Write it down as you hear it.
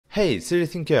Hey, Silly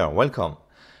Thinker, welcome!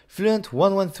 Fluent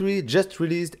 113 just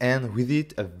released and with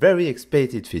it a very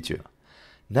expected feature.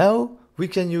 Now we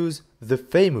can use the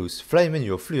famous fly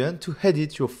menu of Fluent to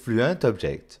edit your Fluent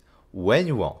object when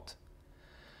you want.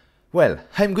 Well,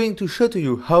 I'm going to show to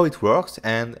you how it works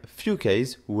and a few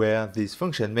cases where this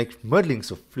function makes modeling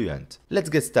so fluent. Let's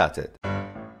get started.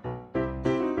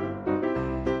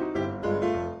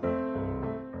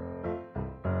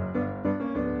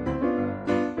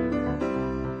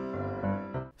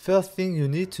 First thing you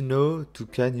need to know to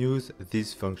can use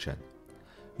this function.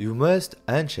 You must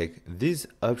uncheck this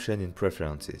option in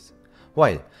preferences.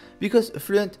 Why? Because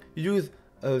Fluent uses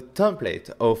a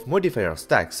template of modifier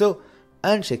stack, so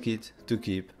uncheck it to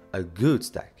keep a good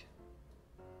stack.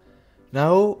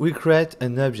 Now we create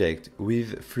an object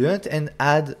with Fluent and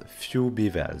add few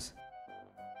bevels.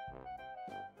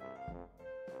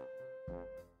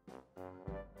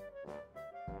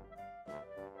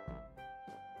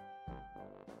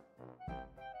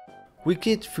 We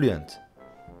quit Fluent.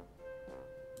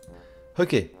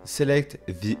 OK, select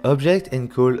the object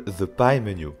and call the pie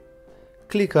menu.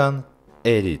 Click on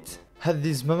Edit. At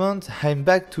this moment, I'm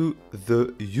back to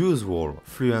the usual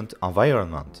Fluent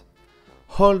environment.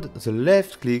 Hold the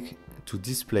left click to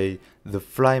display the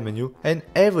fly menu and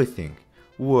everything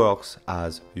works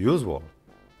as usual.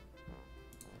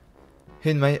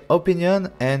 In my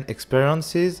opinion and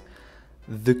experiences,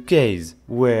 the case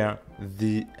where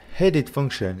the edit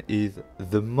function is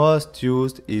the most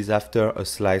used is after a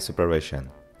slice operation.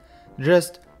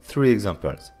 Just 3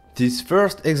 examples. This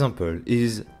first example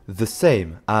is the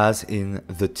same as in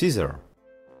the teaser.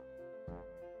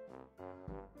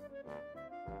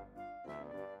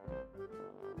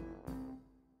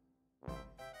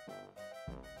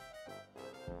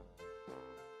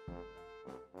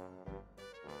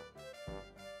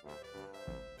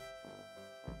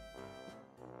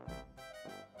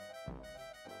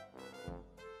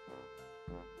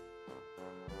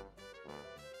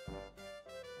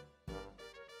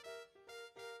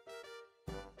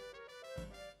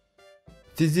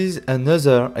 This is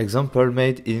another example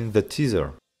made in the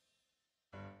teaser.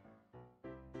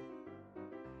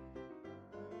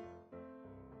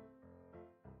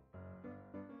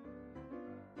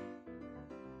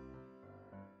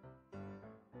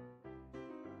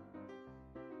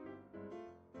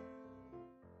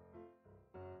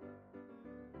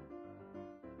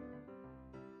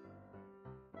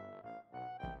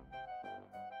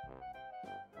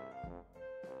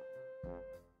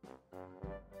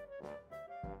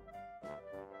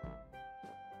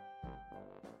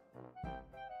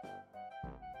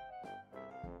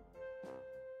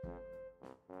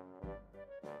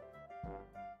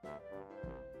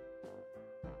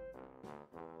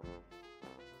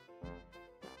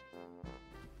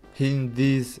 In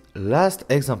this last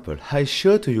example, I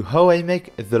show to you how I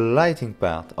make the lighting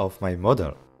part of my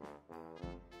model.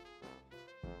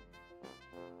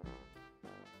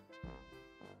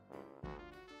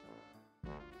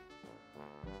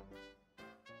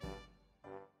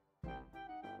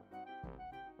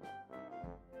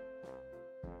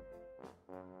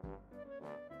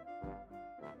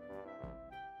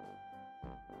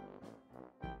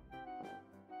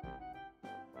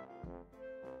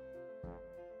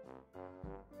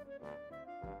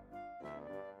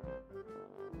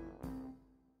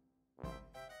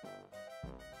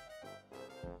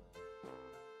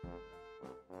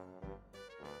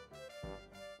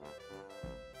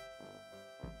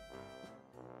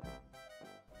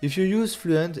 If you use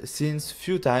Fluent since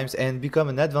few times and become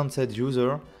an advanced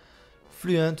user,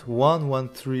 Fluent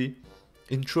 113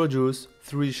 introduces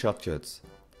 3 shortcuts.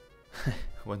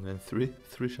 113,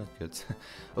 3 shortcuts.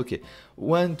 Okay,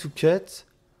 one to cut,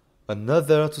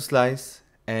 another to slice,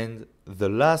 and the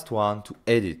last one to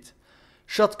edit.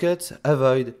 Shortcuts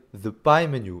avoid the pie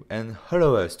menu and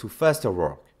allow us to faster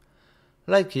work.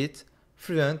 Like it,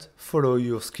 Fluent follow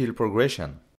your skill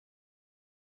progression.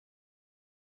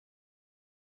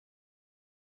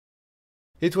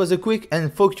 It was a quick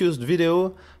and focused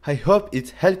video. I hope it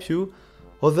helped you.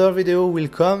 Other video will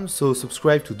come, so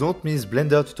subscribe to don't miss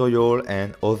Blender tutorial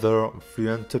and other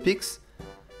Fluent topics.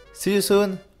 See you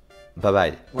soon.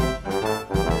 Bye bye.